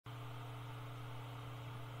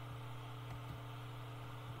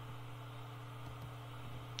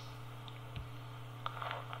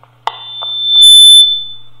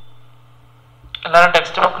എല്ലാവരും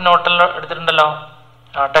text book നോട്ടെല്ലാം എടുത്തിട്ടുണ്ടല്ലോ.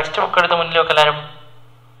 Text book എടുത്ത് മുന്നിൽ വെക്ക് എല്ലാവരും.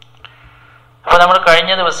 അപ്പോൾ നമ്മൾ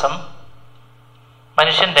കഴിഞ്ഞ ദിവസം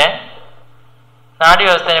മനുഷ്യൻ്റെ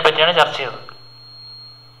നാഡീവ്യവസ്ഥയെ പറ്റിയാണ് ചർച്ച ചെയ്തത്.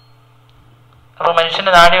 അപ്പോൾ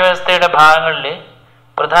മനുഷ്യൻ്റെ നാഡീവ്യവസ്ഥയുടെ ഭാഗങ്ങളിൽ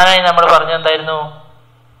പ്രധാനമായും നമ്മൾ പറഞ്ഞത് എന്തായിരുന്നു?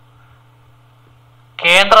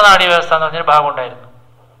 കേന്ദ്ര നാഡീവ്യവസ്ഥ എന്ന് പറഞ്ഞൊരു ഭാഗം ഉണ്ടായിരുന്നു.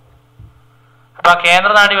 അപ്പോൾ ആ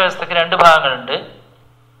കേന്ദ്ര നാഡീവ്യവസ്ഥയ്ക്ക് രണ്ട് ഭാഗങ്ങളുണ്ട്.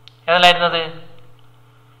 ഏതല്ലായിരുന്നത്?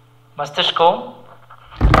 മസ്തിഷ്കവും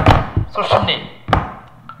സുഷുമ്നയും.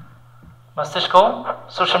 മസ്തിഷ്കവും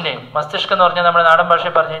സുഷുമ്നയും. മസ്തിഷ്കം എന്ന് പറഞ്ഞാൽ നമ്മുടെ നാടൻ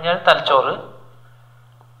ഭാഷയിൽ പറഞ്ഞു കഴിഞ്ഞാൽ തലച്ചോറ്,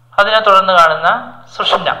 അതിനെ തുടർന്ന് കാണുന്ന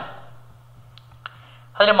സുഷുമ്ന.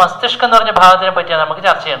 അതിൽ മസ്തിഷ്കം എന്ന് പറഞ്ഞ ഭാഗത്തിനെ പറ്റിയാണ് നമുക്ക്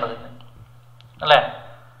ചർച്ച ചെയ്യേണ്ടത് അല്ലേ?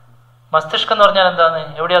 മസ്തിഷ്കം എന്ന് പറഞ്ഞാൽ എന്താണ്?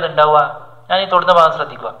 എവിടെയാണ് അത് ഉണ്ടാവുക? ഞാൻ ഈ തൊടുന്ന ഭാഗം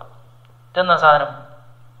ശ്രദ്ധിക്കുക. ഇതെന്നാ സാധനം?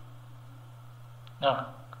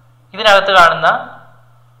 ഇതിനകത്ത് കാണുന്ന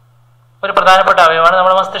ഒരു പ്രധാനപ്പെട്ട അവയവമാണ്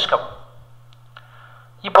നമ്മുടെ മസ്തിഷ്കം.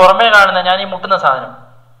 ഈ പുറമേ കാണുന്ന ഞാൻ ഈ മുട്ടുന്ന സാധനം,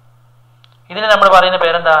 ഇതിനെ നമ്മൾ പറയുന്ന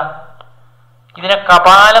പേരെന്താ? ഇതിനെ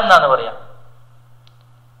കപാലം എന്നാണ് പറയാം.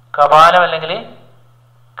 കപാലം അല്ലെങ്കിൽ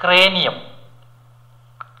ക്രേനിയം.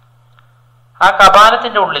 ആ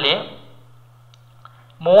കപാലത്തിൻ്റെ ഉള്ളിൽ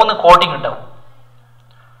 3 കോട്ടിംഗ് ഉണ്ടാവും.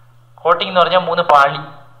 കോട്ടിംഗ് എന്ന് പറഞ്ഞാൽ 3 പാളി.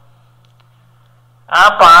 ആ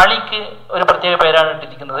പാളിക്ക് ഒരു പ്രത്യേക പേരാണ്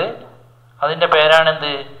ഇട്ടിരിക്കുന്നത്. അതിൻ്റെ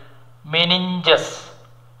പേരാണെന്ത്? മെനിഞ്ചസ്.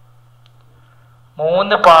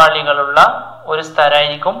 3 പാളികളുള്ള ഒരു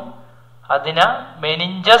സ്ഥലമായിരിക്കും. അതിനെ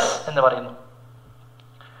മെനിഞ്ചസ് എന്ന് പറയുന്നു.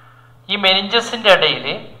 ഈ മെനിഞ്ചസിൻ്റെ ഇടയിൽ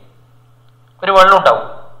ഒരു വെള്ളം ഉണ്ടാവും,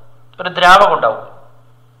 ഒരു ദ്രാവകം ഉണ്ടാവും.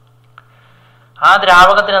 ആ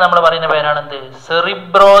ദ്രാവകത്തിന് നമ്മൾ പറയുന്ന പേരാണെന്ത്?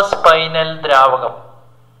 സെറിബ്രോസ്പൈനൽ ദ്രാവകം.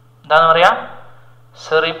 എന്താന്ന് പറയാ?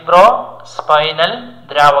 സെറിബ്രോസ്പൈനൽ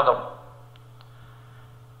ദ്രാവകം.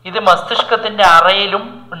 ഇത് മസ്തിഷ്കത്തിന്റെ അറയിലും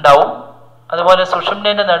ഉണ്ടാവും. അതുപോലെ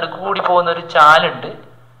സുഷുമ്നേന്റെ നടുക്കുകൂടി പോകുന്ന ഒരു ചാലുണ്ട്,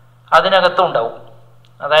 അതിനകത്തും ഉണ്ടാവും.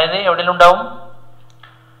 അതായത് എവിടെയെങ്കിലും ഉണ്ടാവും?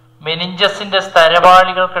 മെനിഞ്ചസിന്റെ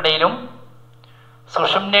സ്തരപാളികൾക്കിടയിലും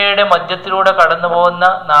സുഷുമ്നയുടെ മധ്യത്തിലൂടെ കടന്നു പോകുന്ന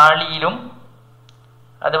നാളിയിലും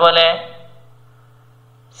അതുപോലെ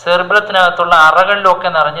സെർബ്രത്തിനകത്തുള്ള അറകളിലൊക്കെ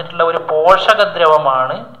നിറഞ്ഞിട്ടുള്ള ഒരു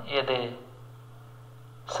പോഷകദ്രവമാണ് ഏത്?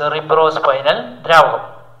 സെറിബ്രോസ്പൈനൽ ദ്രാവകം.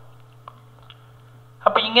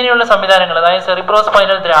 അപ്പൊ ഇങ്ങനെയുള്ള സംവിധാനങ്ങൾ, അതായത്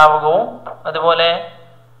സെറിബ്രോസ്പൈനൽ ദ്രാവകവും അതുപോലെ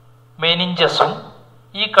മെനിഞ്ചസും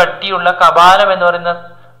ഈ കട്ടിയുള്ള കപാലം എന്ന് പറയുന്ന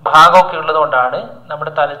ഭാഗമൊക്കെ ഉള്ളത് കൊണ്ടാണ്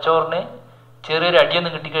നമ്മുടെ തലച്ചോറിന് ചെറിയൊരു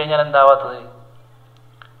അടിയൊന്നും കിട്ടിക്കഴിഞ്ഞാൽ എന്താവാത്തത്?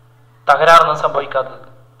 തകരാറൊന്നും സംഭവിക്കാത്തത്.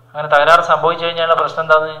 അങ്ങനെ തകരാറ് സംഭവിച്ചു കഴിഞ്ഞാലുള്ള പ്രശ്നം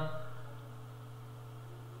എന്താന്ന്?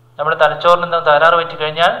 നമ്മുടെ തലച്ചോറിന് എന്താ തകരാറ്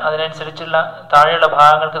പറ്റിക്കഴിഞ്ഞാൽ അതിനനുസരിച്ചുള്ള താഴെയുള്ള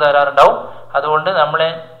ഭാഗങ്ങൾക്ക് തകരാറുണ്ടാവും. അതുകൊണ്ട് നമ്മളെ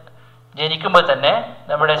ജനിക്കുമ്പോൾ തന്നെ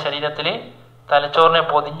നമ്മുടെ ശരീരത്തിൽ തലച്ചോറിനെ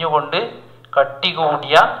പൊതിഞ്ഞുകൊണ്ട് കട്ടി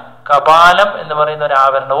കൂടിയ കപാലം എന്ന് പറയുന്ന ഒരു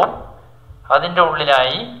ആവരണവും അതിൻ്റെ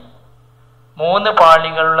ഉള്ളിലായി 3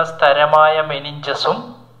 പാളികളുള്ള സ്ഥിരമായ മെനിഞ്ചസും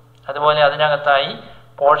അതുപോലെ അതിനകത്തായി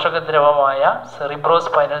പോഷകദ്രവമായ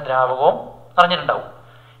സെറിബ്രോസ്പൈനൽ ദ്രാവകവും നിറഞ്ഞിട്ടുണ്ടാവും.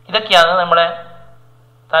 ഇതൊക്കെയാണ് നമ്മളെ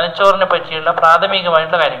തലച്ചോറിനെ പറ്റിയുള്ള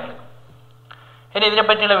പ്രാഥമികമായിട്ടുള്ള കാര്യങ്ങൾ. ഇനി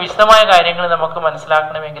ഇതിനെപ്പറ്റിയുള്ള വിശദമായ കാര്യങ്ങൾ നമുക്ക്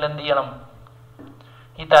മനസ്സിലാക്കണമെങ്കിൽ എന്ത് ചെയ്യണം?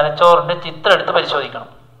 ഈ തലച്ചോറിൻ്റെ ചിത്രം എടുത്ത് പരിശോധിക്കണം.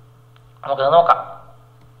 നമുക്കത് നോക്കാം.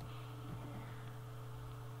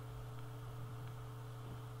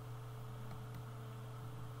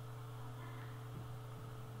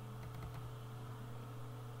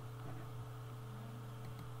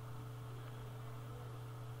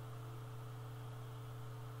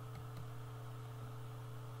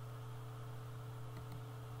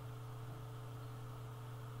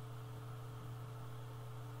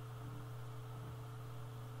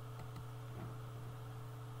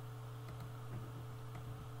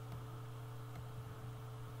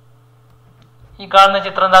 ഈ കാണുന്ന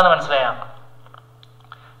ചിത്രം എന്താണെന്ന് മനസ്സിലായാൽ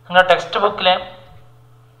നിങ്ങളുടെ ടെക്സ്റ്റ് ബുക്കിലെ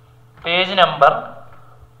പേജ് നമ്പർ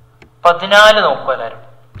 14 നോക്കുക എല്ലാവരും.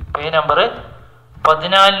 പേജ് നമ്പർ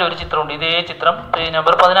 14 ഒരു ചിത്രമുണ്ട്. ഇതേ ചിത്രം പേജ്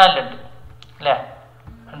നമ്പർ 14 അല്ലേ?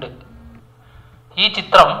 ഉണ്ട്. ഈ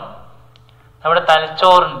ചിത്രം നമ്മുടെ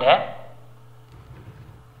തലച്ചോറിൻ്റെ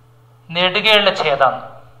നെടുകയുള്ള ഛേദമാണ്.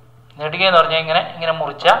 നെടുക എന്ന് പറഞ്ഞാൽ ഇങ്ങനെ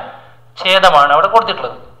മുറിച്ച ഛേദമാണ് അവിടെ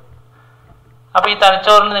കൊടുത്തിട്ടുള്ളത്. അപ്പോൾ ഈ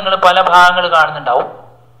തലച്ചോറിൽ നിങ്ങൾ പല ഭാഗങ്ങൾ കാണുന്നുണ്ടാവും.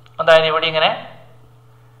 അതായത് ഇവിടെ ഇങ്ങനെ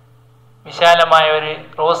വിശാലമായ ഒരു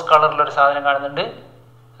റോസ് കളറിലൊരു സാധനം കാണുന്നുണ്ട്.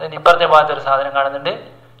 അതിന് ഇപ്പുറത്തെ ഭാഗത്ത് ഒരു സാധനം കാണുന്നുണ്ട്.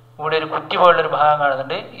 ഇവിടെ ഒരു കുറ്റി പോലുള്ളൊരു ഭാഗം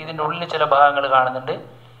കാണുന്നുണ്ട്. ഇതിൻ്റെ ഉള്ളിൽ ചില ഭാഗങ്ങൾ കാണുന്നുണ്ട്.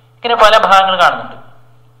 ഇങ്ങനെ പല ഭാഗങ്ങൾ കാണുന്നുണ്ട്.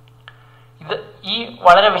 ഇത് ഈ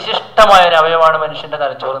വളരെ വിശിഷ്ടമായ ഒരു അവയവമാണ് മനുഷ്യൻ്റെ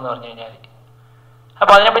തലച്ചോറ് എന്ന് പറഞ്ഞു കഴിഞ്ഞാൽ.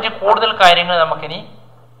 അപ്പോൾ അതിനെപ്പറ്റി കൂടുതൽ കാര്യങ്ങൾ നമുക്കിനി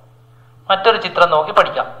മറ്റൊരു ചിത്രം നോക്കി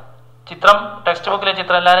പഠിക്കാം. ചിത്രം ടെക്സ്റ്റ് ബുക്കിലെ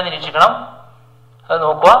ചിത്രം എല്ലാവരും നിരീക്ഷിക്കണം. അത്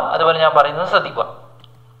നോക്കുക. അതുപോലെ ഞാൻ പറയുന്നത് ശ്രദ്ധിക്കുക.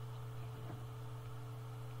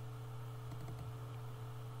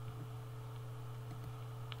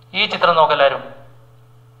 ഈ ചിത്രം നോക്കെല്ലാവരും.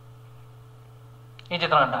 ഈ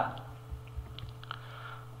ചിത്രം കണ്ട?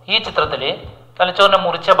 ഈ ചിത്രത്തിൽ തലച്ചോറിനെ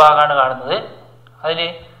മുറിച്ച ഭാഗമാണ് കാണുന്നത്. അതിൽ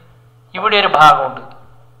ഇവിടെ ഒരു ഭാഗമുണ്ട്,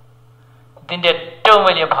 ഇതിൻ്റെ ഏറ്റവും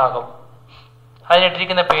വലിയ ഭാഗം.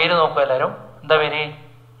 അതിനിട്ടിരിക്കുന്ന പേര് നോക്കുക എല്ലാവരും. എന്താ പേര്?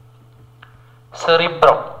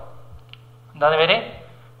 സെറിബ്രം. എന്താണ് പേര്?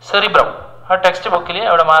 സെറിബ്രം. ആ ടെക്സ്റ്റ് ബുക്കിൽ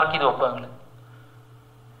അവിടെ മാർക്ക് ചെയ്ത് വെക്കുക നിങ്ങൾ.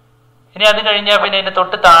 ഇനി അത് കഴിഞ്ഞാൽ പിന്നെ അതിൻ്റെ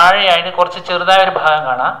തൊട്ട് താഴെയായിട്ട് കുറച്ച് ചെറുതായ ഒരു ഭാഗം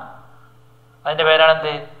കാണാം. അതിൻ്റെ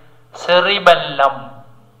പേരാണെന്ത്? സെറിബെല്ലം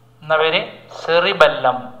എന്ന പേര്.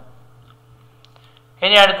 സെറിബെല്ലം.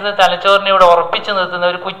 ഇനി അടുത്തത് തലച്ചോറിനെ ഇവിടെ ഉറപ്പിച്ച് നിർത്തുന്ന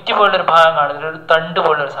ഒരു കുറ്റി പോലുള്ളൊരു ഭാഗം കാണുന്നില്ല, ഒരു തണ്ട്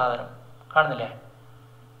പോലുള്ളൊരു സാധനം കാണുന്നില്ലേ?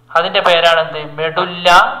 അതിൻ്റെ പേരാണെന്ത്? Medulla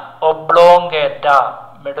oblongata.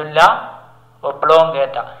 Medulla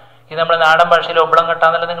oblongata. ഇത് നമ്മുടെ നാടൻ ഭാഷയിൽ ഒബ്ലോം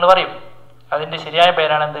കെട്ടാന്നല്ല നിങ്ങൾ പറയും. അതിൻ്റെ ശരിയായ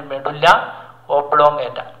പേരാണെന്ത്? Medulla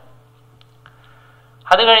oblongata.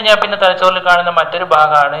 അത് കഴിഞ്ഞാൽ പിന്നെ തലച്ചോറിൽ കാണുന്ന മറ്റൊരു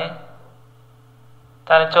ഭാഗമാണ്,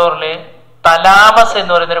 തലച്ചോറിൽ തലാമസ്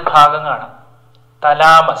എന്ന് പറയുന്നൊരു ഭാഗം കാണാം.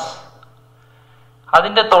 തലാമസ്.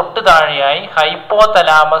 അതിൻ്റെ തൊട്ട് താഴെയായി ഹൈപ്പോ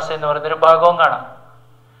തലാമസ് എന്ന് പറയുന്നൊരു ഭാഗവും കാണാം.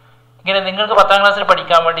 ഇങ്ങനെ നിങ്ങൾക്ക് 10ാം ക്ലാസ്സിൽ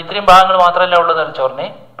പഠിക്കാൻ വേണ്ടി ഇത്രയും ഭാഗങ്ങൾ മാത്രമല്ല ഉള്ളൂ തലച്ചോറിന്.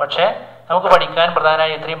 പക്ഷേ നമുക്ക് പഠിക്കാൻ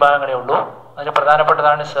പ്രധാനമായി ഇത്രയും ഭാഗങ്ങളേ ഉള്ളൂ. അതിൽ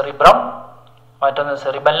പ്രധാനപ്പെട്ടതാണ് സെറിബ്രം, മറ്റൊന്ന്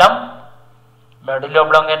cerebellum, medulla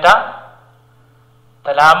oblongata,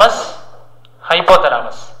 thalamus, hypo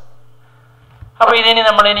thalamus. അപ്പോൾ ഇതിനി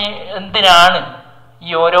നമ്മളിനി എന്തിനാണ് ഈ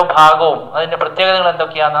ഓരോ ഭാഗവും അതിൻ്റെ പ്രത്യേകതകൾ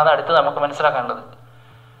എന്തൊക്കെയാണെന്നാണ് അടുത്ത് നമുക്ക് മനസ്സിലാക്കാനുള്ളത്.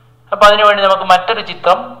 അപ്പോൾ അതിനുവേണ്ടി നമുക്ക് മറ്റൊരു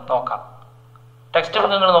ചിത്രം നോക്കാം. ടെക്സ്റ്റ്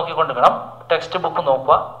ബുക്ക് നിങ്ങൾ നോക്കിക്കൊണ്ടിരിക്കണം. ടെക്സ്റ്റ് ബുക്ക്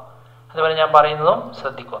നോക്കുക, അതുപോലെ ഞാൻ പറയുന്നതും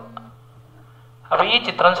ശ്രദ്ധിക്കുക. അപ്പോൾ ഈ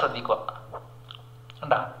ചിത്രം ശ്രദ്ധിക്കുക.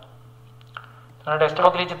 കണ്ടാ? നിങ്ങളുടെ ടെക്സ്റ്റ്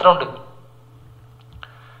ബുക്കിൽ ഈ ചിത്രമുണ്ട്.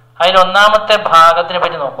 അതിൽ ഒന്നാമത്തെ ഭാഗത്തിനെ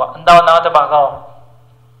പറ്റി നോക്കുക. എന്താ ഒന്നാമത്തെ ഭാഗം?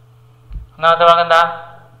 ഒന്നാമത്തെ ഭാഗം എന്താ?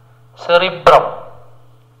 സെറിബ്രം.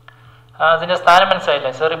 അതിൻ്റെ സ്ഥാനം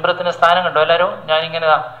മനസ്സിലായില്ലേ? സെറിബ്രത്തിൻ്റെ സ്ഥാനം കണ്ടോ എല്ലാവരും? ഞാനിങ്ങനെ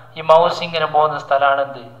ഈ മൗസ് ഇങ്ങനെ പോകുന്ന സ്ഥലമാണ്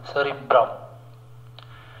എന്ത്? സെറിബ്രം.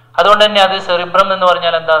 അതുകൊണ്ട് തന്നെ അത് സെറിബ്രം എന്ന്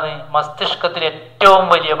പറഞ്ഞാൽ എന്താണ്? മസ്തിഷ്കത്തിലെ ഏറ്റവും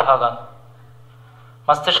വലിയ ഭാഗമാണ്.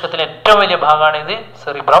 മസ്തിഷ്കത്തിലെ ഏറ്റവും വലിയ ഭാഗമാണ് ഇത്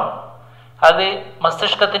സെറിബ്രം. അത്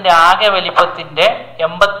മസ്തിഷ്കത്തിന്റെ ആകെ വലിപ്പത്തിന്റെ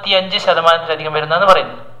 85% വരുന്നതെന്ന്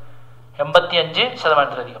പറയുന്നു.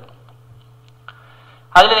 85%.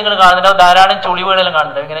 അതിൽ നിങ്ങൾ കാണുന്നുണ്ടാവും ധാരാളം ചുളിവുകളെല്ലാം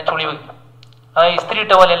കാണുന്നുണ്ടാവും. ഇങ്ങനെ ചുളിവ്, അത് ഇസ്തിരി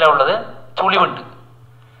ഇട്ട പോലെയല്ല ഉള്ളത്, ചുളിവുണ്ട്.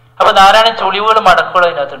 അപ്പൊ ധാരാളം ചുളിവുകളും മടക്കുകളും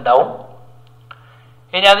അതിനകത്ത് ഉണ്ടാവും.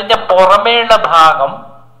 ഇനി അതിന്റെ പുറമേയുള്ള ഭാഗം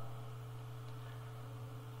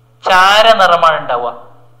ചാരനിറമാണ് ഉണ്ടാവുക.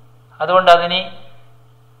 അതുകൊണ്ട് അതിന്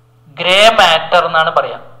ഗ്രേ മാറ്റർ എന്നാണ്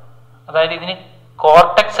പറയാ. അതായത് ഇതിന്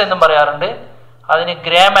കോർട്ടെക്സ് എന്നും പറയാറുണ്ട്, അതിന്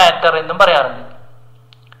ഗ്രേ മാറ്റർ എന്നും പറയാറുണ്ട്.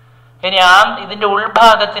 ഇനി ഇതിന്റെ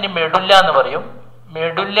ഉൾഭാഗത്തിന് മെഡുല്ല എന്ന് പറയും.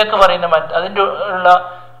 മെഡുല്ലക്ക് പറയുന്ന അതിൻ്റെ ഉള്ള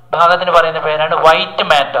ഭാഗത്തിന് പറയുന്ന പേരാണ് വൈറ്റ്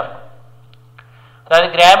മാറ്റർ. അതായത്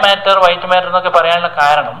ഗ്രേ മാറ്റർ, വൈറ്റ് മാറ്റർ എന്നൊക്കെ പറയാനുള്ള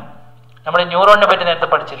കാരണം നമ്മൾ ന്യൂറോണിനെ പറ്റി നേരത്തെ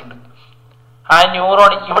പഠിച്ചിട്ടുണ്ട്. ആ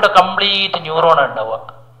ന്യൂറോൺ ഇവിടെ കംപ്ലീറ്റ് ന്യൂറോൺ ഉണ്ടാവുക.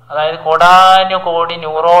 അതായത് കോടാനുകോടി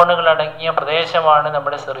ന്യൂറോണുകൾ അടങ്ങിയ പ്രദേശമാണ്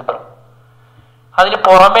നമ്മുടെ സെറിബ്രം. അതിൽ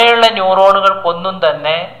പുറമേയുള്ള ന്യൂറോണുകൾക്കൊന്നും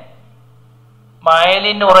തന്നെ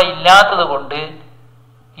മയലിൻ ഉറ ഇല്ലാത്തത് കൊണ്ട്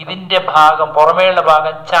ഇതിൻ്റെ ഭാഗം, പുറമേയുള്ള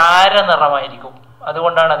ഭാഗം ചാരനിറമായിരിക്കും.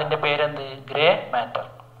 അതുകൊണ്ടാണ് അതിൻ്റെ പേരെന്ത്? Grey matter.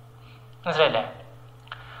 മനസ്സിലായില്ലേ?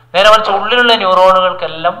 നേരെ മറിച്ച് ഉള്ളിലുള്ള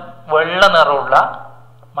ന്യൂറോണുകൾക്കെല്ലാം വെള്ള നിറമുള്ള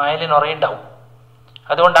മയലിൻ ഉറയുണ്ടാവും.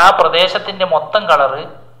 അതുകൊണ്ട് ആ പ്രദേശത്തിൻ്റെ മൊത്തം കളറ്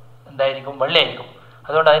എന്തായിരിക്കും? വെള്ളയായിരിക്കും.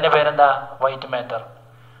 അതുകൊണ്ട് അതിൻ്റെ പേരെന്താ? White matter.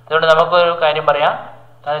 അതുകൊണ്ട് നമുക്കൊരു കാര്യം പറയാം,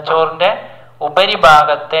 തലച്ചോറിൻ്റെ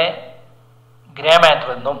ഉപരിഭാഗത്തെ ഗ്രേ മാറ്റർ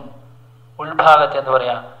എന്നും ഉൾഭാഗത്തെ എന്ന്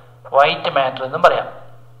പറയാം വൈറ്റ് മാറ്റർ എന്നും പറയാം.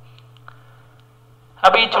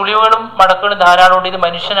 അപ്പൊ ഈ ചുളിവുകളും മടക്കുകളും ധാരാളം ഉണ്ട്. ഇത്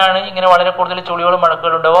മനുഷ്യനാണ് ഇങ്ങനെ വളരെ കൂടുതൽ ചുളിവുകളും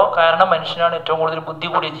മടക്കുകളും ഉണ്ടാവുക. കാരണം മനുഷ്യനാണ് ഏറ്റവും കൂടുതൽ ബുദ്ധി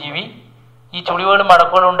കൂടിയ ജീവി. ഈ ചുളിവുകളും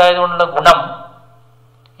മടക്കുകളും ഉണ്ടായതുകൊണ്ടുള്ള ഗുണം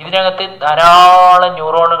ഇതിനകത്ത് ധാരാളം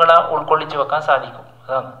ന്യൂറോണുകളെ ഉൾക്കൊള്ളിച്ച് വെക്കാൻ സാധിക്കും.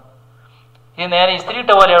 അതാണ്. ഇത് നേരെ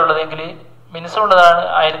ഇസ്തിരിയിട്ട പോലെയുള്ളതെങ്കിൽ, മിനുസമുള്ളതാണ്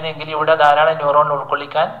ആയിരുന്നെങ്കിൽ ഇവിടെ ധാരാളം ന്യൂറോൺ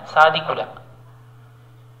ഉൾക്കൊള്ളിക്കാൻ സാധിക്കില്ല.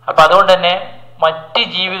 അപ്പൊ അതുകൊണ്ട് തന്നെ മറ്റ്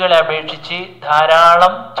ജീവികളെ അപേക്ഷിച്ച്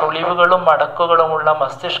ധാരാളം ചുളിവുകളും മടക്കുകളുമുള്ള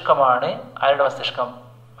മസ്തിഷ്കമാണ് ആരുടെ മസ്തിഷ്കം?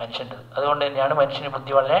 മനുഷ്യൻ്റെ. അതുകൊണ്ട് തന്നെയാണ് മനുഷ്യന്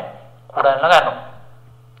ബുദ്ധി വളരെ കൂടാനുള്ള കാരണം.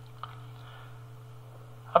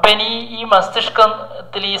 അപ്പൊ ഇനി ഈ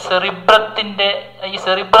മസ്തിഷ്കത്തിൽ ഈ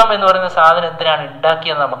സെറിബ്രം എന്ന് പറയുന്ന സാധനം എന്തിനാണ്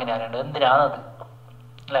ഉണ്ടാക്കിയെന്ന് നമുക്ക് അറിയേണ്ടത്. എന്തിനാണത്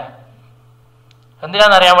അല്ലേ?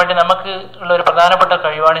 എന്തിനാണെന്നറിയാൻ വേണ്ടി നമുക്ക് ഉള്ള ഒരു പ്രധാനപ്പെട്ട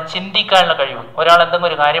കഴിവാണ് ചിന്തിക്കാനുള്ള കഴിവ്. ഒരാൾ എന്തെങ്കിലും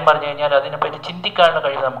ഒരു കാര്യം പറഞ്ഞു കഴിഞ്ഞാൽ അതിനെപ്പറ്റി ചിന്തിക്കാനുള്ള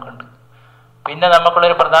കഴിവ് നമുക്കുണ്ട്. പിന്നെ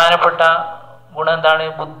നമുക്കുള്ളൊരു പ്രധാനപ്പെട്ട ഗുണം എന്താണ്?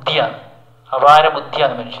 ബുദ്ധിയാണ്. അപാര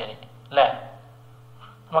ബുദ്ധിയാണ് മനുഷ്യന് അല്ലേ?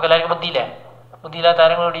 നമുക്കെല്ലാവർക്കും ബുദ്ധിയില്ലേ? ബുദ്ധിയില്ലാത്ത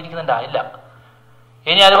ആരെങ്കിലും ഇവിടെ ഇരിക്കുന്നുണ്ടാ? ഇല്ല.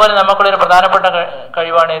 ഇനി അതുപോലെ നമുക്കുള്ളൊരു പ്രധാനപ്പെട്ട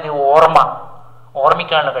കഴിവാണ് ഇത്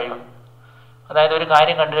ഓർമ്മിക്കാനുള്ള കഴിവ്. അതായത് ഒരു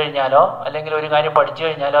കാര്യം കണ്ടു കഴിഞ്ഞാലോ അല്ലെങ്കിൽ ഒരു കാര്യം പഠിച്ചു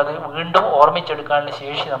കഴിഞ്ഞാലോ അത് വീണ്ടും ഓർമ്മിച്ചെടുക്കാനുള്ള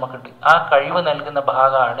ശേഷി നമുക്കുണ്ട്. ആ കഴിവ് നൽകുന്ന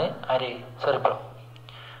ഭാഗമാണ് ആര്? സെറിബ്രം.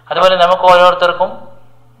 അതുപോലെ നമുക്ക് ഓരോരുത്തർക്കും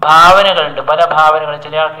ഭാവനകളുണ്ട്, പല ഭാവനകൾ.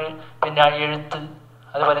 ചിലയാൾക്ക് പിന്നെ എഴുത്ത്,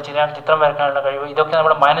 അതുപോലെ ചിലയാൾക്ക് ചിത്രം വരക്കാനുള്ള കഴിവ്. ഇതൊക്കെ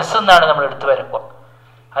നമ്മുടെ മനസ്സിൽ നിന്നാണ് നമ്മൾ എടുത്തു വരക്കുക.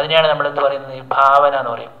 അതിനെയാണ് നമ്മൾ എന്ത് പറയുന്നത്? ഭാവന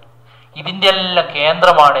എന്ന് പറയും. ഇതിൻ്റെ എല്ലാം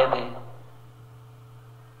കേന്ദ്രമാണ് ഇത്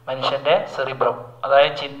മനുഷ്യന്റെ സെറിബ്രം.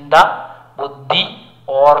 അതായത് ചിന്ത, ബുദ്ധി,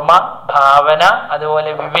 ഓർമ്മ, ഭാവന, അതുപോലെ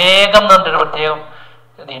വിവേകം എന്ന് പറഞ്ഞൊരു പ്രത്യേകം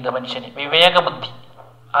ഇതുണ്ട് മനുഷ്യന്, വിവേക ബുദ്ധി.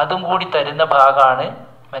 അതും കൂടി തരുന്ന ഭാഗമാണ്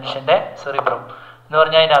മനുഷ്യന്റെ സെറിബ്രം എന്ന്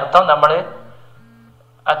പറഞ്ഞാൽ അതിൻ്റെ അർത്ഥം നമ്മൾ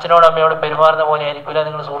അച്ഛനോടും അമ്മയോടും പെരുമാറുന്ന പോലെ ആയിരിക്കില്ല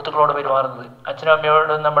നിങ്ങൾ സുഹൃത്തുക്കളോട് പെരുമാറുന്നത്. അച്ഛനും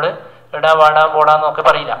അമ്മയോടും നമ്മൾ ഇടാ വാടാ പോടാന്നൊക്കെ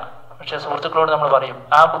പറയില്ല, പക്ഷെ സുഹൃത്തുക്കളോട് നമ്മൾ പറയും.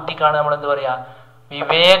 ആ ബുദ്ധിക്കാണ് നമ്മൾ എന്ത് പറയുക?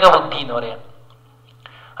 വിവേക ബുദ്ധി എന്ന് പറയാം.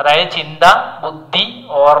 അതായത് ചിന്ത, ബുദ്ധി,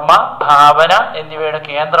 ഓർമ്മ, ഭാവന എന്നിവയുടെ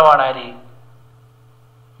കേന്ദ്രമാണ് ആര്?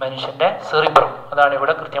 മനുഷ്യന്റെ സെറിബ്രം. അതാണ്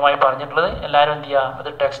ഇവിടെ കൃത്യമായി പറഞ്ഞിട്ടുള്ളത്. എല്ലാവരും എന്ത് ചെയ്യുക? അത്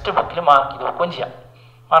ടെക്സ്റ്റ് ബുക്കിൽ മാർക്ക് ചെയ്ത് വെക്കുകയും ചെയ്യാം.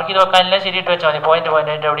 മാർക്ക് ചെയ്ത് വെക്കാനില്ല, ശരിയിട്ട് വെച്ചാൽ മതി. പോയിന്റ്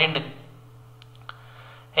ആയിട്ട് അവിടെ ഉണ്ട്.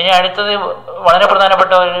 ഇനി അടുത്തത് വളരെ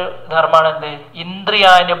പ്രധാനപ്പെട്ട ഒരു ധർമ്മമാണ് എന്ത്?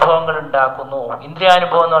 ഇന്ദ്രിയാനുഭവങ്ങൾ ഉണ്ടാക്കുന്നു.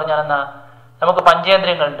 ഇന്ദ്രിയാനുഭവം എന്ന് പറഞ്ഞാൽ എന്നാ? നമുക്ക്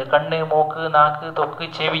പഞ്ചേന്ദ്രിയങ്ങളുണ്ട്, കണ്ണ്, മൂക്ക്, നാക്ക്, ത്വക്ക്,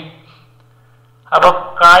 ചെവി. അപ്പൊ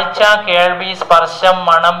കാഴ്ച, കേൾവി, സ്പർശം,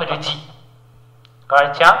 മണം, രുചി.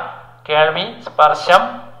 കാഴ്ച, കേൾവി, സ്പർശം,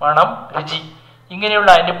 മണം, രുചി ഇങ്ങനെയുള്ള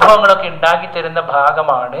അനുഭവങ്ങളൊക്കെ ഉണ്ടാക്കി തരുന്ന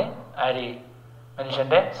ഭാഗമാണ് ആര്?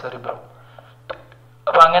 മനുഷ്യന്റെ സെറിബ്രം.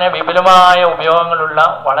 അപ്പൊ അങ്ങനെ വിപുലമായ ഉപയോഗങ്ങളുള്ള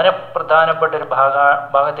വളരെ പ്രധാനപ്പെട്ട ഒരു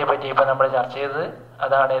ഭാഗത്തെ പറ്റി ഇപ്പൊ നമ്മൾ ചർച്ച ചെയ്തത്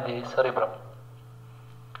അതാണ് ഇത് സെറിബ്രം.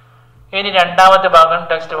 ഇനി രണ്ടാമത്തെ ഭാഗം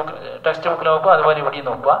ടെക്സ്റ്റ് ബുക്കിൽ നോക്കുക, അതുപോലെ ഇവിടെ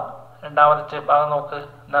നോക്കുക. രണ്ടാമത്തെ ഭാഗം നോക്ക്.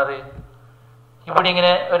 എന്നത് ഇവിടെ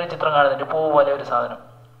ഇങ്ങനെ ഒരു ചിത്രം കാണുന്നുണ്ട്, പൂ പോലെ ഒരു സാധനം.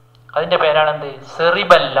 അതിന്റെ പേരാണ് എന്ത്?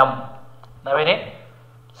 സെറിബെല്ലം. അവര്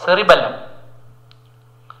സെറിബെല്ലം.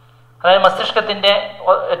 അതായത് മസ്തിഷ്കത്തിന്റെ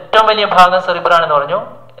ഏറ്റവും വലിയ ഭാഗം സെറിബ്രാണെന്ന് പറഞ്ഞു.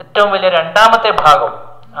 ഏറ്റവും വലിയ രണ്ടാമത്തെ ഭാഗം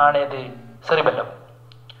ആണ് ഇത് സെറിബെല്ലം.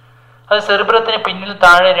 അത് സെറിബ്രത്തിന് പിന്നിൽ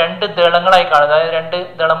താഴെ രണ്ട് ദളങ്ങളായി കാണും. അതായത് രണ്ട്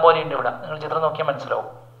ദളം പോലെ ഉണ്ട് ഇവിടെ. നിങ്ങൾ ചിത്രം നോക്കിയാൽ മനസ്സിലാവും.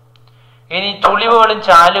 ഇനി ചുളിവുകളും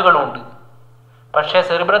ചാലുകളും ഉണ്ട്. പക്ഷേ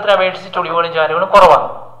സെറിബ്രത്തിനെ അപേക്ഷിച്ച് ചുളിവുകളും ചാലുകളും കുറവാണ്.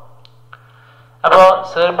 അപ്പോൾ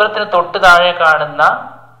സെറിബ്രത്തിന് തൊട്ട് താഴെ കാണുന്ന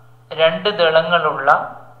രണ്ട് ദളങ്ങളുള്ള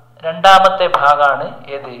രണ്ടാമത്തെ ഭാഗമാണ്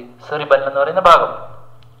ഏത്? സെറിബെല്ലം എന്ന് പറയുന്ന ഭാഗം.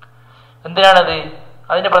 എന്തിനാണത്?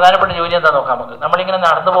 അതിന്റെ പ്രധാനപ്പെട്ട ജോലി എന്താ നോക്കാം നമുക്ക്. നമ്മളിങ്ങനെ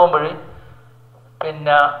നടന്നു പോകുമ്പോൾ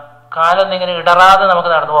പിന്നെ കാലൊന്നും ഇങ്ങനെ ഇടറാതെ നമുക്ക്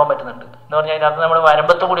നടന്നു പോകാൻ പറ്റുന്നുണ്ട് എന്ന് പറഞ്ഞാൽ അതിനകത്ത് നമ്മൾ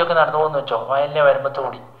വരമ്പത്ത് കൂടിയൊക്കെ നടന്നു പോകുന്ന വെച്ചോ, വയലിലെ വരമ്പത്ത്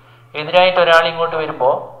കൂടി എതിരായിട്ട് ഒരാൾ ഇങ്ങോട്ട്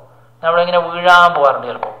വരുമ്പോൾ നമ്മളിങ്ങനെ വീഴാൻ പോകാറുണ്ട്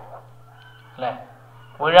ചിലപ്പോൾ, അല്ലേ?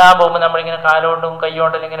 വീഴാൻ പോകുമ്പോൾ നമ്മളിങ്ങനെ കാലുകൊണ്ടും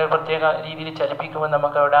കൈകൊണ്ടും ഇങ്ങനെ ഒരു പ്രത്യേക രീതിയിൽ ചലിപ്പിക്കുമ്പോൾ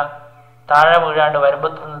നമുക്ക് അവിടെ താഴെ വീഴാണ്ട്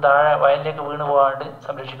വരമ്പത്ത് നിന്ന് താഴെ വയലിലേക്ക് വീണ് പോകാണ്ട്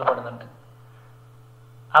സംരക്ഷിക്കപ്പെടുന്നുണ്ട്.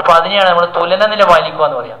 അപ്പൊ അതിനെയാണ് നമ്മൾ തുലനനില പാലിക്കുക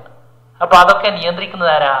എന്ന് പറയാം. അപ്പൊ അതൊക്കെ നിയന്ത്രിക്കുന്നത്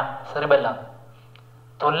ആരാ? സെറിബെല്ലം.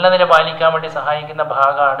 തുലനനില പാലിക്കാൻ വേണ്ടി സഹായിക്കുന്ന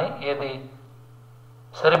ഭാഗമാണ് ഏത്?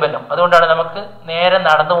 സെറിബെല്ലം. അതുകൊണ്ടാണ് നമുക്ക് നേരെ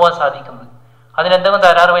നടന്നു പോകാൻ സാധിക്കുന്നത്. അതിനെന്തെങ്കിലും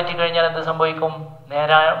തകരാറ് പറ്റിക്കഴിഞ്ഞാൽ എന്ത് സംഭവിക്കും?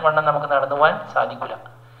 നേരാവണ്ണം നമുക്ക് നടന്നു പോകാൻ സാധിക്കില്ല.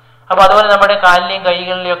 അപ്പൊ അതുപോലെ നമ്മുടെ കാലിലെയും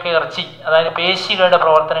കൈകളിലെയും ഒക്കെ ഇറച്ചി, അതായത് പേശികളുടെ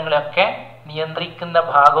പ്രവർത്തനങ്ങളെയൊക്കെ നിയന്ത്രിക്കുന്ന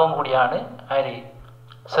ഭാഗവും കൂടിയാണ് ആര്?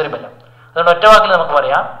 സെറിബെല്ലം. അതുകൊണ്ട് ഒറ്റ വാക്കിൽ നമുക്ക്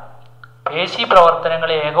പറയാം, പേശി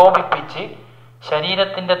പ്രവർത്തനങ്ങളെ ഏകോപിപ്പിച്ച്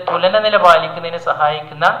ശരീരത്തിന്റെ തുലനനില പാലിക്കുന്നതിന്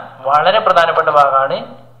സഹായിക്കുന്ന വളരെ പ്രധാനപ്പെട്ട ഭാഗമാണ്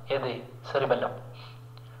ഏത്? സെറിബെല്ലം.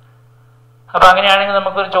 അപ്പൊ അങ്ങനെയാണെങ്കിൽ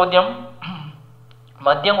നമുക്കൊരു ചോദ്യം,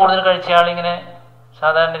 മദ്യം കൂടുതൽ കഴിച്ചയാൾ ഇങ്ങനെ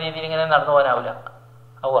സാധാരണ രീതിയിൽ ഇങ്ങനെ നടന്നു പോകാനാവില്ല,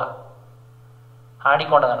 ആവുക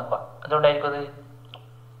ആടിക്കൊണ്ട് നടക്കുക. എന്തുകൊണ്ടായിരിക്കും അത്?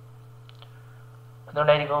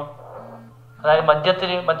 എന്തുകൊണ്ടായിരിക്കും? അതായത് മദ്യം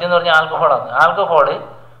എന്ന് പറഞ്ഞാൽ ആൽക്കഹോളാണ്. ആൽക്കഹോള്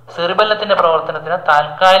സെറിബെല്ലത്തിന്റെ പ്രവർത്തനത്തിനെ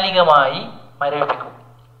താൽക്കാലികമായി മരവിപ്പിക്കും.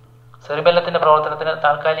 സെറിബെല്ലത്തിന്റെ പ്രവർത്തനത്തിന്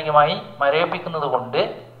താൽക്കാലികമായി മരവിപ്പിക്കുന്നത് കൊണ്ട്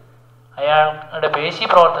അയാളുടെ പേശി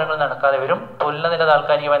പ്രവർത്തനങ്ങൾ നടക്കാതെ വരും. തുലനനില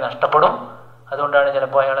താൽക്കാലികമായി നഷ്ടപ്പെടും. അതുകൊണ്ടാണ്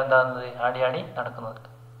ചിലപ്പോൾ അയാൾ എന്താകുന്നത്? ആടി നടക്കുന്നത്.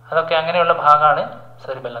 അതൊക്കെ അങ്ങനെയുള്ള ഭാഗമാണ്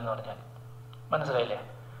സെറിബെല്ലം എന്ന് പറഞ്ഞാൽ. മനസ്സിലായില്ലേ?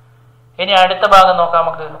 ഇനി അടുത്ത ഭാഗം നോക്കാം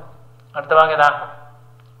നമുക്ക്. അടുത്ത ഭാഗം ഏതാ?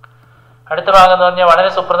 അടുത്ത ഭാഗം എന്ന് പറഞ്ഞാൽ വളരെ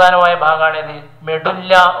സുപ്രധാനമായ ഭാഗമാണ് ഇത്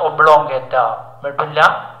മെഡുല്ല ഒബ്ലോങ്കേറ്റ. Medulla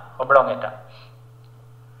oblongata.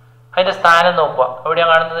 അതിന്റെ സ്ഥാനം നോക്കുക.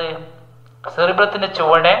 എവിടെയാണ് കാണുന്നത്? സെറിബ്രത്തിന്റെ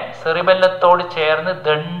ചുവടെ സെറിബെല്ലത്തോട് ചേർന്ന്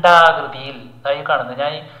ദണ്ഡാകൃതിയിൽ ഇതായി കാണുന്നത്.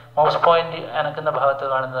 ഞാൻ ഈ മൗസ് പോയിന്റ് അനക്കുന്ന ഭാഗത്ത്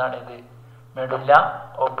കാണുന്നതാണ് ഇത് മെഡുല്ല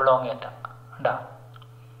ഒബ്ലോങ്കേറ്റ. ഉണ്ടാ?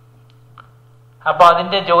 അപ്പൊ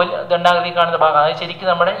അതിന്റെ ദണ്ഡാകൃതി കാണുന്ന ഭാഗം അത് ശരിക്കും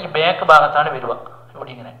നമ്മുടെ ഈ ബാക്ക് ഭാഗത്താണ് വരിക,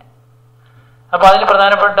 ഇവിടെ ഇങ്ങനെ. അപ്പൊ അതിൽ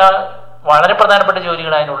വളരെ പ്രധാനപ്പെട്ട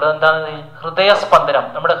ജോലികൾ അതിനുള്ളത്. എന്താണ്? ഹൃദയസ്പന്ദനം.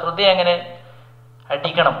 നമ്മുടെ ഹൃദയം എങ്ങനെ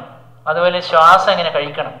അടിക്കണം അതുപോലെ ശ്വാസം എങ്ങനെ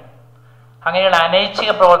കഴിക്കണം, അങ്ങനെയുള്ള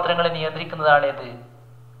അനൈച്ഛിക പ്രവർത്തനങ്ങളെ നിയന്ത്രിക്കുന്നതാണ് ഇത്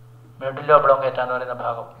മെഡുല്ല ഒബ്ലോങ്കേറ്റ എന്ന് പറയുന്ന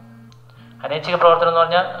ഭാഗം. അനൈച്ഛിക പ്രവർത്തനം എന്ന്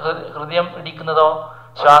പറഞ്ഞാൽ ഹൃദയം ഇടിക്കുന്നതോ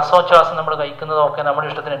ശ്വാസോച്ഛ്വാസം നമ്മൾ കഴിക്കുന്നതോ ഒക്കെ നമ്മുടെ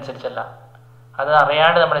ഇഷ്ടത്തിനനുസരിച്ചല്ല, അത്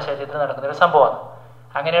അറിയാണ്ട് നമ്മുടെ ശരീരത്തിൽ നടക്കുന്ന ഒരു സംഭവമാണ്.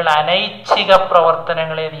 അങ്ങനെയുള്ള അനൈച്ഛിക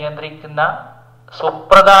പ്രവർത്തനങ്ങളെ നിയന്ത്രിക്കുന്ന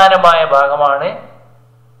സുപ്രധാനമായ ഭാഗമാണ്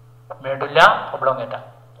മെഡുല്ല ഒബ്ലോങ്കേറ്റ.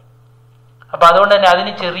 അപ്പൊ അതുകൊണ്ട് തന്നെ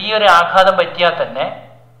അതിന് ചെറിയൊരു ആഘാതം പറ്റിയാൽ തന്നെ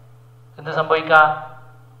എന്ത് സംഭവിക്കാം?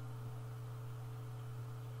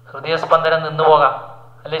 ഹൃദയസ്പന്ദനം നിന്നുപോകാം,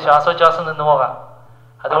 അല്ലെങ്കിൽ ശ്വാസോച്ഛ്വാസം നിന്നുപോകാം.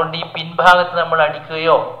 അതുകൊണ്ട് ഈ പിൻഭാഗത്ത് നമ്മൾ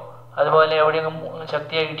അടിക്കുകയോ അതുപോലെ എവിടെയെങ്കിലും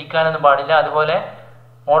ശക്തിയായി ഇടിക്കാനൊന്നും പാടില്ല. അതുപോലെ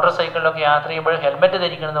മോട്ടോർ സൈക്കിളിലൊക്കെ യാത്ര ചെയ്യുമ്പോൾ ഹെൽമെറ്റ്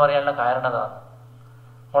ധരിക്കണം എന്ന് പറയാനുള്ള കാരണം അതാണ്.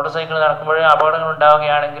 മോട്ടോർ സൈക്കിൾ നടക്കുമ്പോൾ അപകടങ്ങൾ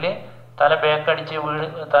ഉണ്ടാവുകയാണെങ്കിൽ തല ബേക്കടിച്ച്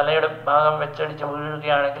തലയുടെ ഭാഗം വെച്ചടിച്ച്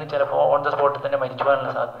വീഴുകയാണെങ്കിൽ ചിലപ്പോൾ ഓൺ ദ സ്പോട്ടിൽ തന്നെ മരിച്ചു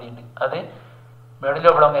പോകാനുള്ള സാധ്യതയുണ്ട്. അത് മെഡുല്ല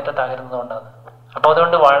ഒബ്ലോങ്കേറ്റ തകരുന്നതുകൊണ്ടാണ്. അപ്പോൾ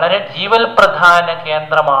അതുകൊണ്ട് വളരെ ജീവൽ പ്രധാന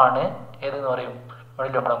കേന്ദ്രമാണ് ഏതെന്ന് പറയും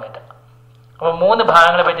മെഡുല്ല ഒബ്ലോങ്കേറ്റ. അപ്പോൾ 3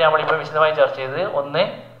 ഭാഗങ്ങളെ പറ്റി നമ്മളിപ്പോൾ വിശദമായി ചർച്ച ചെയ്തത്. ഒന്ന്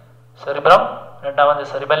സെറിബ്രം, രണ്ടാമത്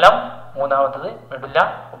സെറിബെല്ലം, മൂന്നാമത്തത് മെഡുല്ല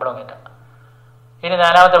ഒബ്ലോങ്കേറ്റ. ഇനി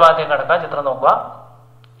 4ാമത്തെ ഭാഗത്തേക്ക് കിടക്കുക. ചിത്രം നോക്കുക,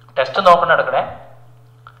 ടെക്സ്റ്റ് നോക്കണം എടുക്കണേ.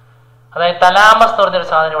 അതായത് തലാമസ് എന്ന് പറഞ്ഞൊരു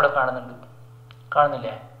സാധനം ഇവിടെ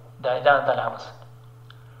കാണുന്നില്ലേ? ഇതാണ് തലാമസ്.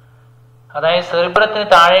 അതായത് സെറിബ്രത്തിന്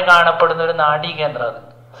താഴെ കാണപ്പെടുന്ന ഒരു നാഡീ കേന്ദ്രം. അത്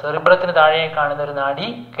സെറിബ്രത്തിന് താഴെ കാണുന്ന ഒരു നാഡീ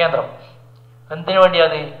കേന്ദ്രം. എന്തിനു വേണ്ടി?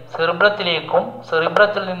 അത് സെറിബ്രത്തിലേക്കും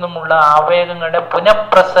സെറിബ്രത്തിൽ നിന്നുമുള്ള ആവേഗങ്ങളുടെ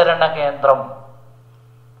പുനഃപ്രസരണ കേന്ദ്രം.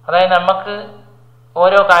 അതായത് നമുക്ക്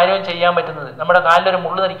ഓരോ കാര്യവും ചെയ്യാൻ പറ്റുന്നത്, നമ്മുടെ കാലിലൊരു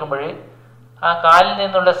മുള്ളു ധരിക്കുമ്പോൾ ആ കാലിൽ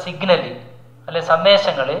നിന്നുള്ള സിഗ്നൽ അല്ലെ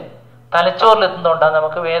സന്ദേശങ്ങൾ തലച്ചോറിലെത്തുന്നതുകൊണ്ടാണ്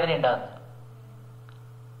നമുക്ക് വേദന ഉണ്ടാകുന്നത്.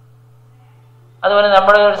 അതുപോലെ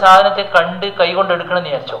നമ്മുടെ ഒരു സാധനത്തെ കണ്ട് കൈകൊണ്ട് എടുക്കണം എന്ന്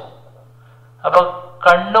വിചാരിച്ചോ, അപ്പൊ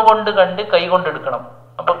കണ്ണുകൊണ്ട് കണ്ട് കൈകൊണ്ട് എടുക്കണം.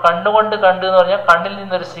 അപ്പൊ കണ്ണുകൊണ്ട് കണ്ട് എന്ന് പറഞ്ഞാൽ കണ്ണിൽ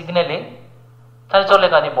നിന്നൊരു സിഗ്നല്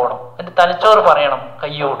തലച്ചോറിലേക്ക് ആദ്യം പോകണം. എന്നിട്ട് തലച്ചോറ് പറയണം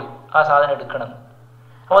കയ്യോട് ആ സാധനം എടുക്കണം.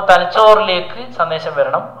 അപ്പോൾ തലച്ചോറിലേക്ക് സന്ദേശം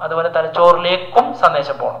വരണം, അതുപോലെ തലച്ചോറിലേക്കും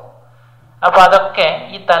സന്ദേശം പോകണം. അപ്പൊ അതൊക്കെ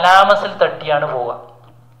ഈ തലാമസിൽ തട്ടിയാണ് പോവുക.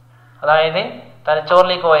 അതായത്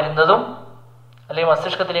തലച്ചോറിലേക്ക് വരുന്നതും അല്ലെങ്കിൽ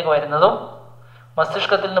മസ്തിഷ്കത്തിലേക്ക് വരുന്നതും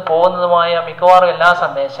മസ്തിഷ്കത്തിൽ നിന്ന് പോകുന്നതുമായ മിക്കവാറും എല്ലാ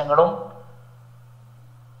സന്ദേശങ്ങളും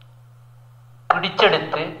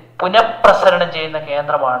പിടിച്ചെടുത്ത് പുനഃപ്രസരണം ചെയ്യുന്ന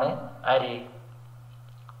കേന്ദ്രമാണ് ആര്?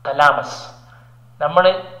 തലാമസ്. നമ്മൾ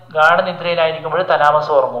ഗാഠനിദ്രയിലായിരിക്കുമ്പോൾ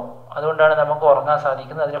തലാമസ് ഉറങ്ങും. അതുകൊണ്ടാണ് നമുക്ക് ഉറങ്ങാൻ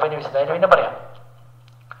സാധിക്കുന്നത്. അതിനെപ്പറ്റി വിശദമായിട്ട് പിന്നെ പറയാം.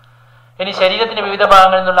 ഇനി ശരീരത്തിന്റെ വിവിധ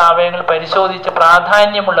ഭാഗങ്ങളിൽ നിന്നുള്ള ആവയവങ്ങൾ പരിശോധിച്ച്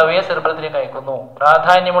പ്രാധാന്യമുള്ളവയെ സെറിബ്രത്തിലേക്ക് അയക്കുന്നു.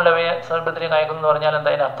 പ്രാധാന്യമുള്ളവയെ സെറിബ്രത്തിലേക്ക് അയക്കുന്നു എന്ന് പറഞ്ഞാൽ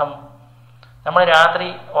എന്തായാലും അർത്ഥം, നമ്മൾ രാത്രി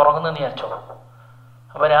ഉറങ്ങുന്നെന്ന് വിചാരിച്ചോ.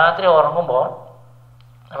 അപ്പൊ രാത്രി ഉറങ്ങുമ്പോൾ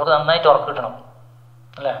നമുക്ക് നന്നായിട്ട് ഉറക്കം കിട്ടണം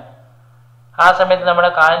അല്ലേ? ആ സമയത്ത് നമ്മുടെ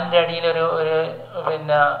കാലിൻ്റെ അടിയിൽ ഒരു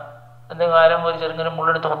പിന്നെ എന്തെങ്കിലും കാലം ഒരു ചെറുങ്ങനെ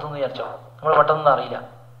മുള്ളെടുത്ത് കുത്തുന്നു വിചാരിച്ചോ, നമ്മൾ പെട്ടെന്നൊന്നും അറിയില്ല.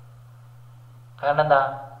 കാരണം എന്താ?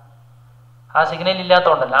 ആ സിഗ്നൽ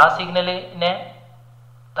ഇല്ലാത്തതുകൊണ്ടല്ല. ആ സിഗ്നലിനെ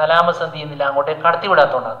തലാമസ് എന്ത് ചെയ്യുന്നില്ല, അങ്ങോട്ടേക്ക് കടത്തി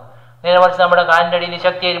വിടാത്തതുകൊണ്ടാണ്. നേരെ മറിച്ച് നമ്മുടെ കാലിൻ്റെ അടിയിൽ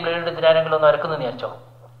ശക്തിയായി ബ്ലേഡ് എടുത്തിട്ട് ആരെങ്കിലും ഒന്ന് വരക്കുന്നെന്ന് വിചാരിച്ചോ,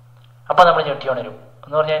 അപ്പം നമ്മൾ ഞെട്ടി ഉണരും.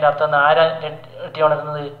 എന്ന് പറഞ്ഞാൽ അതിൻ്റെ അർത്ഥം ആരാ ഞെട്ടി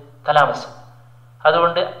ഉണരുന്നത്? തലാമസ്.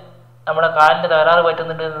 അതുകൊണ്ട് നമ്മുടെ കാലിന് തകരാറ്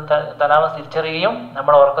പറ്റുന്നുണ്ട് എന്ന് തലാമസ് തിരിച്ചറിയുകയും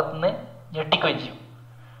നമ്മുടെ ഉറക്കത്തിൽ നിന്ന് ഞെട്ടിക്കുകയും ചെയ്യും.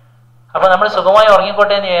 അപ്പൊ നമ്മൾ സുഖമായി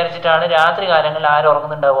ഉറങ്ങിക്കോട്ടെ എന്ന് വിചാരിച്ചിട്ടാണ് രാത്രി കാലങ്ങളിൽ ആര്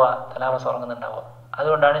ഉറങ്ങുന്നുണ്ടാവുക? തലാമസ് ഉറങ്ങുന്നുണ്ടാവുക.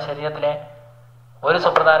 അതുകൊണ്ടാണ് ശരീരത്തിലെ ഒരു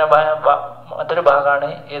സുപ്രധാന മറ്റൊരു ഭാഗമാണ്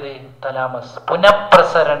ഏത്? തലാമസ്.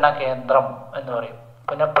 പുനഃപ്രസരണ കേന്ദ്രം എന്ന് പറയും.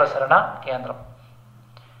 പുനഃപ്രസരണ കേന്ദ്രം.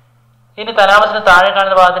 ഇനി തലാമസിന് താഴെ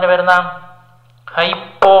കാണുന്ന ഭാഗത്തിന്റെ പേരെന്താ?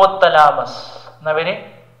 ഹൈപ്പോതലാമസ് എന്ന പേര്.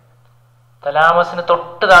 തലാമസിന്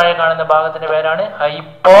തൊട്ട് താഴെ കാണുന്ന ഭാഗത്തിന്റെ പേരാണ്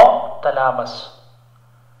ഹൈപ്പോതലാമസ്.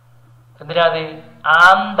 എന്തിനാ? അത്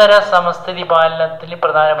ആന്തര സമസ്ഥിതി പാലനത്തിൽ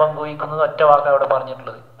പ്രധാന പങ്ക് വഹിക്കുന്നത്. ഒറ്റ വാക്കാണ് അവിടെ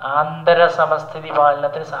പറഞ്ഞിട്ടുള്ളത്. ആന്തര സമസ്ഥിതി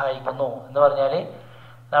പാലനത്തിന് സഹായിക്കുന്നു എന്ന് പറഞ്ഞാൽ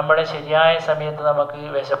നമ്മുടെ ശരിയായ സമയത്ത് നമുക്ക്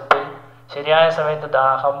വിശപ്പ്, ശരിയായ സമയത്ത്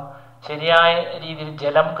ദാഹം, ശരിയായ രീതിയിൽ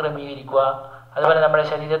ജലം ക്രമീകരിക്കുക, അതുപോലെ നമ്മുടെ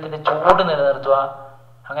ശരീരത്തിന്റെ ചൂട് നിലനിർത്തുക,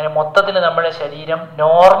 അങ്ങനെ മൊത്തത്തിൽ നമ്മുടെ ശരീരം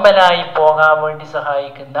നോർമലായി പോകാൻ വേണ്ടി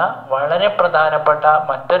സഹായിക്കുന്ന വളരെ പ്രധാനപ്പെട്ട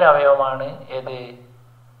മറ്റൊരു അവയവമാണ് ഏത്?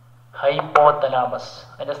 ഹൈപ്പോതലാമസ്.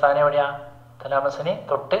 അതിന്റെ സ്ഥാനം എവിടെയാ? തലാമസിന്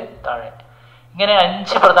തൊട്ട് താഴെ. ഇങ്ങനെ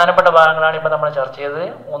 5 പ്രധാനപ്പെട്ട ഭാഗങ്ങളാണ് ഇപ്പൊ നമ്മൾ ചർച്ച ചെയ്തത്.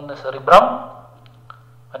 1 സെറിബ്രം,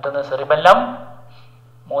 മറ്റൊന്ന് cerebellum,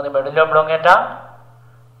 3 medulla oblongata,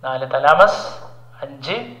 4 thalamus,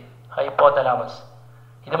 5 hypothalamus.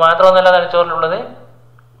 ഇത് മാത്രമൊന്നുമല്ല തലച്ചോറിലുള്ളത്.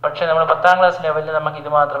 പക്ഷെ നമ്മൾ 10ാം ക്ലാസ് ലെവലിൽ നമുക്ക് ഇത്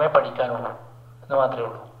മാത്രമേ പഠിക്കാനുള്ളൂ, ഇത് മാത്രമേ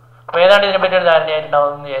ഉള്ളൂ. അപ്പൊ ഏതാണ്ട് ഇതിനെപ്പറ്റി ഒരു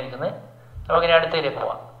ധാരണയായിട്ടുണ്ടാവും എന്ന് വിചാരിക്കുന്നത്. നമുക്കിനി അടുത്തതിലേക്ക്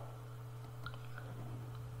പോവാം.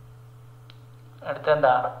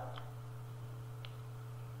 അടുത്തെന്താ?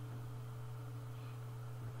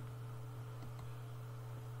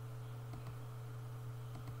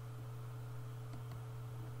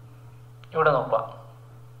 ഇവിടെ നോക്കുക,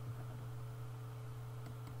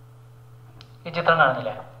 ഈ ചിത്രം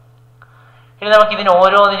കാണുന്നില്ലേ? ഇനി നമുക്ക് ഇതിന്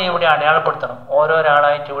ഓരോന്നിനും ഇവിടെ അടയാളപ്പെടുത്തണം.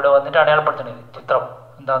 ഓരോരാളായിട്ട് ഇവിടെ വന്നിട്ട് അടയാളപ്പെടുത്തണം. ഇത് ചിത്രം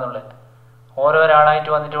എന്താണെന്നുള്ളത് ഓരോരാളായിട്ട്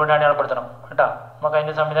വന്നിട്ട് ഇവിടെ അടയാളപ്പെടുത്തണം കേട്ടോ. നമുക്ക്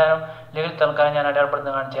അതിൻ്റെ സംവിധാനം ലെവൽ തൽക്കാലം ഞാൻ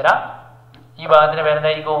അടയാളപ്പെടുത്തുന്നത് കാണിച്ചു തരാം. ഈ ഭാഗത്തിൻ്റെ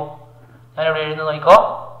പേരെന്തായിരിക്കും? ഞാനിവിടെ എഴുതി നോക്കിക്കോ,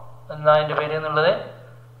 എന്താ അതിൻ്റെ പേര് എന്നുള്ളത്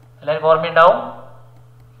എല്ലാവർക്കും ഓർമ്മയുണ്ടാവും.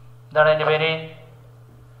 എന്താണ് അതിൻ്റെ പേര്?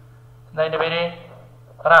 എന്താ അതിൻ്റെ പേര്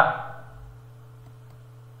പറ.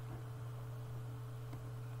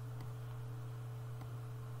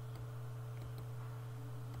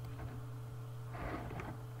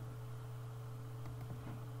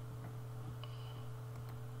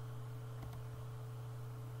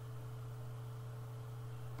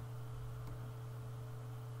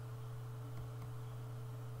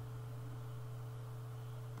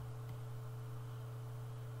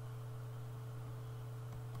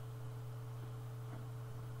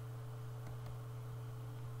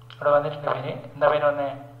 ഇവിടെ വന്നിട്ടുണ്ട് പേര്. എന്താ പേര് വന്നേ?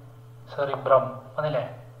 സെറിബ്രം വന്നില്ലേ?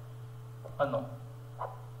 വന്നു.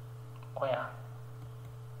 പോയാ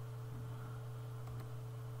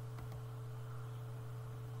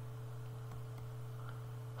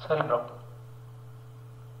സെറിബ്രം.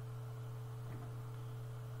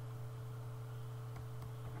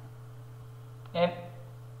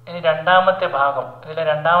 ഇനി രണ്ടാമത്തെ ഭാഗം, ഇതിലെ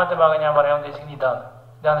രണ്ടാമത്തെ ഭാഗം ഞാൻ പറയാൻ ഉദ്ദേശിക്കുന്നത്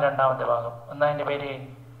ഇതാണ് രണ്ടാമത്തെ ഭാഗം. എന്നാ അതിൻ്റെ പേര്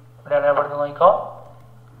ഇവിടെ അടയാളപ്പെടുത്തി നോക്കിക്കോ.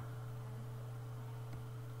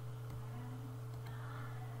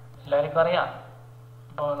 എല്ലാവർക്കും അറിയാം.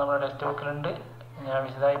 ഇപ്പോൾ നമ്മുടെ ടെക്സ്റ്റ് ബുക്കിലുണ്ട്, ഞാൻ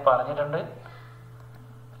വിശദമായി പറഞ്ഞിട്ടുണ്ട്.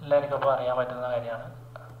 എല്ലാവർക്കും ഇപ്പോൾ അറിയാൻ പറ്റുന്ന കാര്യമാണ്.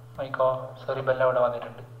 നോക്കിക്കോ, സെറിബെല്ലം ഇവിടെ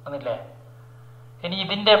വന്നില്ലേ? ഇനി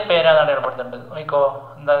ഇതിൻ്റെ പേരാണ് അടയാളപ്പെടുത്തേണ്ടത്. നോക്കിക്കോ,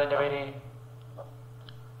 എന്താ അതിൻ്റെ പേര്?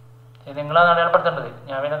 ഇത് നിങ്ങളാണ് അടയാളപ്പെടുത്തേണ്ടത്.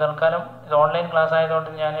 ഞാൻ പിന്നെ തൽക്കാലം ഇത് ഓൺലൈൻ ക്ലാസ് ആയതുകൊണ്ട്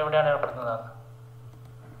ഞാൻ ഇവിടെ അടയാളപ്പെടുത്തുന്നതാണ്.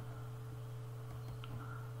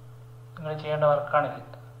 നിങ്ങൾ ചെയ്യേണ്ട വർക്കാണിത്.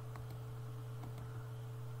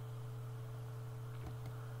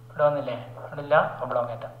 ഇവിടെ വന്നില്ലേ? ഇവിടെ ഇല്ല,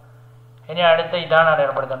 ഒബ്ലോങ്ങേറ്റ. ഇനി അടുത്ത ഇതാണ്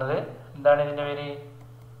അടയാളപ്പെടുത്തേണ്ടത്. എന്താണ് ഇതിൻ്റെ പേര്?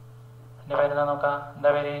 ഇതിൻ്റെ പേര് എന്താ നോക്കാം. എന്താ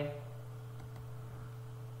പേര്?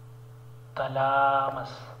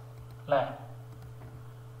 തലാമസ് അല്ലേ?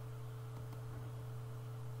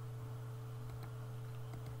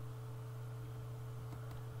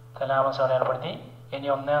 തലാമസ് അടയാളപ്പെടുത്തി. ഇനി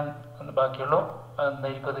ഒന്ന് ബാക്കിയുള്ളൂ.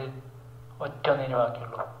 അതെന്തായിരിക്കും? അത് ഒറ്റ ഒന്നിന്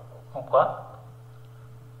ബാക്കിയുള്ളൂ. നോക്കുക,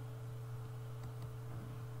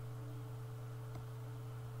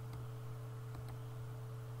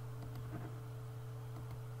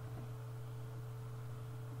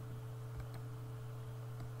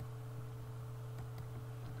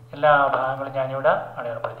 എല്ലാ ഭാഗങ്ങളും ഞാനിവിടെ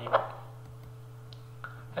അടയാളപ്പെടുത്തി.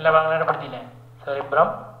 എല്ലാ ഭാഗങ്ങളും അടയാളപ്പെടുത്തിയില്ലേ? സെറിബ്രം,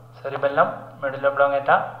 സെറിബെല്ലം, മെഡുല്ല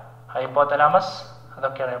ഒബ്ലോങ്ങേറ്റ, ഹൈപ്പോതലാമസ്,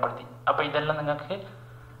 അതൊക്കെ അടയാളപ്പെടുത്തി. അപ്പോൾ ഇതെല്ലാം നിങ്ങൾക്ക്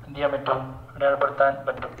എന്ത് ചെയ്യാൻ പറ്റും? അടയാളപ്പെടുത്താൻ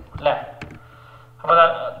പറ്റും അല്ലേ? അപ്പോൾ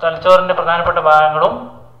തലച്ചോറിൻ്റെ പ്രധാനപ്പെട്ട ഭാഗങ്ങളും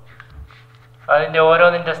അതിൻ്റെ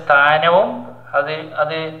ഓരോന്നിൻ്റെ സ്ഥാനവും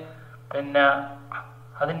അത് പിന്നെ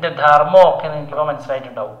അതിൻ്റെ ധർമ്മവും ഒക്കെ നിങ്ങൾക്കിപ്പോൾ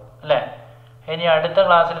മനസ്സിലായിട്ടുണ്ടാവും അല്ലേ? ഇനി അടുത്ത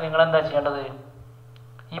ക്ലാസ്സിൽ നിങ്ങളെന്താ ചെയ്യേണ്ടത്?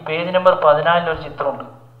 ഈ പേജ് നമ്പർ 14 ഒരു ചിത്രമുണ്ട്.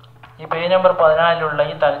 ഈ പേജ് നമ്പർ 14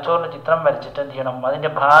 ഈ തലച്ചോറിൻ്റെ ചിത്രം വരച്ചിട്ട് എന്ത് ചെയ്യണം? അതിൻ്റെ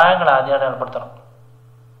ഭാഗങ്ങൾ ആദ്യം അടയാളപ്പെടുത്തണം.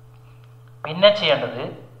 പിന്നെ ചെയ്യേണ്ടത്,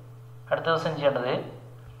 അടുത്ത ദിവസം ചെയ്യേണ്ടത്,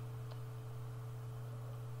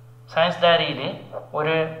 സയൻസ് ഡയറിയിൽ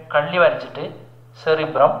ഒരു കള്ളി വരച്ചിട്ട്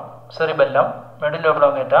cerebrum, cerebellum, medulla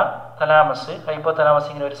ഒബ്ലോങ്ങേറ്റ, thalamus, hypothalamus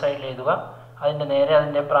ഇങ്ങനെ ഒരു സൈഡിൽ എഴുതുക. അതിൻ്റെ നേരെ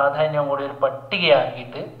അതിൻ്റെ പ്രാധാന്യവും കൂടി ഒരു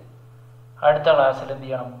പട്ടികയാക്കിയിട്ട് അടുത്ത ക്ലാസ്സിൽ എന്ത്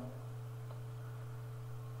ചെയ്യണം?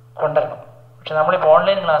 കൊണ്ടുവരണം. പക്ഷെ നമ്മളിപ്പോൾ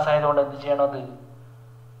ഓൺലൈൻ ക്ലാസ് ആയതുകൊണ്ട് എന്ത് ചെയ്യണത്?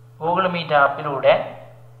 ഗൂഗിൾ മീറ്റ് ആപ്പിലൂടെ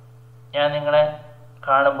ഞാൻ നിങ്ങളെ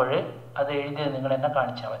കാണുമ്പോൾ അത് എഴുതിയത് നിങ്ങൾ എന്നെ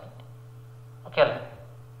കാണിച്ചാൽ മതി. ഓക്കെ അല്ലേ?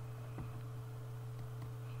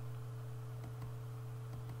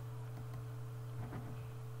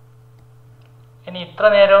 ഇനി ഇത്ര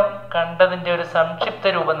നേരം കണ്ടതിൻ്റെ ഒരു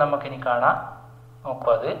സംക്ഷിപ്ത രൂപം നമുക്കിനി കാണാം.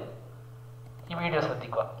 നോക്കൂ, അത് ഈ വീഡിയോ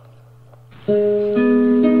ശ്രദ്ധിക്കുക.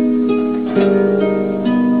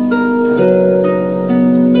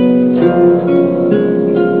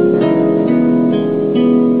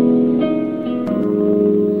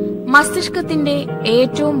 മസ്തിഷ്കത്തിന്റെ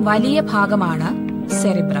ഏറ്റവും വലിയ ഭാഗമാണ്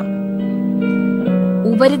സെറിബ്രം.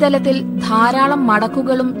 ഉപരിതലത്തിൽ ധാരാളം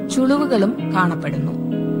മടക്കുകളും ചുളിവുകളും കാണപ്പെടുന്നു.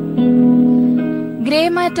 ഗ്രേ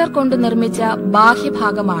മാറ്റർ കൊണ്ട് നിർമ്മിച്ച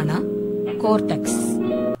ബാഹ്യഭാഗമാണ് കോർട്ടക്സ്.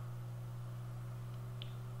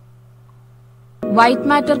 വൈറ്റ്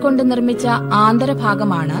മാറ്റർ കൊണ്ട് നിർമ്മിച്ച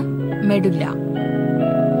ആന്തരഭാഗമാണ് മെഡുല്ല.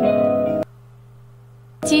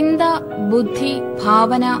 ചിന്ത, ബുദ്ധി,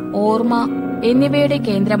 ഭാവന, ഓർമ്മ എന്നിവയുടെ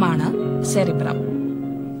കേന്ദ്രമാണ് സെറിബ്രം.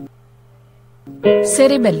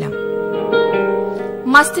 സെറിബെല്ലം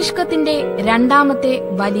മസ്തിഷ്കത്തിന്റെ രണ്ടാമത്തെ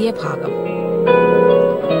വലിയ ഭാഗം.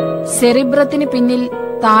 സെറിബ്രത്തിന് പിന്നിൽ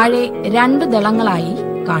താഴെ 2 ദളങ്ങളായി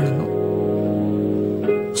കാണുന്നു.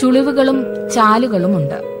 ചുളിവുകളും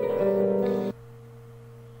ചാലുകളുമുണ്ട്.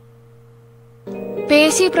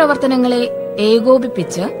 പേശി പ്രവർത്തനങ്ങളെ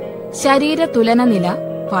ഏകോപിപ്പിച്ച് ശരീരതുലന നില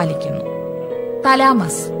പാലിക്കുന്നു.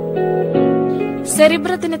 തലാമസ്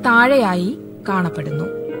സെറിബ്രത്തിന് താഴെയായി കാണപ്പെടുന്നു.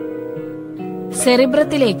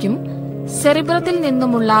 സെറിബ്രത്തിലേക്കും സെറിബ്രത്തിൽ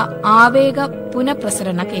നിന്നുമുള്ള ആവേഗ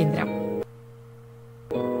പുനഃപ്രസരണ കേന്ദ്രം.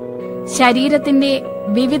 ശരീരത്തിന്റെ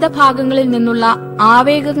വിവിധ ഭാഗങ്ങളിൽ നിന്നുള്ള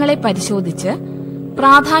ആവേഗങ്ങളെ പരിശോധിച്ച്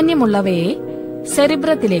പ്രാധാന്യമുള്ളവയെ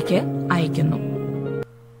സെറിബ്രത്തിലേക്ക് അയക്കുന്നു.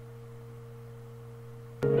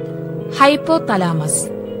 ഹൈപ്പോതലാമസ്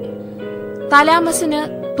തലാമസിന്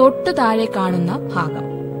തൊട്ടു താഴെ കാണുന്ന ഭാഗം.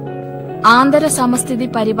 ആന്തര സമസ്ഥിതി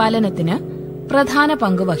പരിപാലനത്തിന് പ്രധാന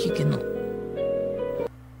പങ്ക് വഹിക്കുന്നു.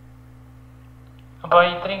 അപ്പോൾ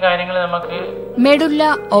ഇത്രയും കാര്യങ്ങൾ നമുക്ക് മെഡുല്ല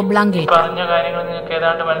ഒബ്ലാങ്കേറ്റ പറഞ്ഞ കാര്യങ്ങൾ നിങ്ങൾക്ക്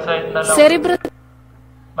ഏതാണ്ട് മനസ്സിലായിട്ടുണ്ടല്ലോ.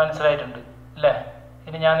 മനസ്സിലായിട്ടുണ്ട് അല്ലേ?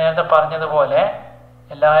 ഇനി ഞാൻ നേരത്തെ പറഞ്ഞതുപോലെ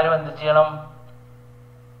എല്ലാവരും എന്ത് ചെയ്യണം?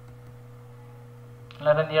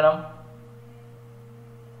 എല്ലാവരും എന്ത് ചെയ്യണം?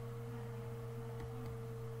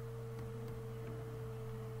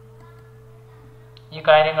 ഈ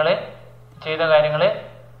കാര്യങ്ങള് ചെയ്ത കാര്യങ്ങള്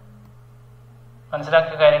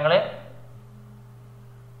മനസ്സിലാക്കിയ കാര്യങ്ങള്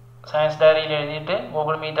സയൻസ് ഡയറിയിൽ എഴുതിയിട്ട്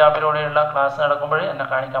ഗൂഗിൾ മീറ്റ് ആപ്പിലൂടെയുള്ള ക്ലാസ് നടക്കുമ്പോൾ എന്നെ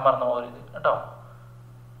കാണിക്കാൻ മറന്നു പോകരുത് കേട്ടോ.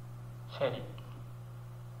 ശരി.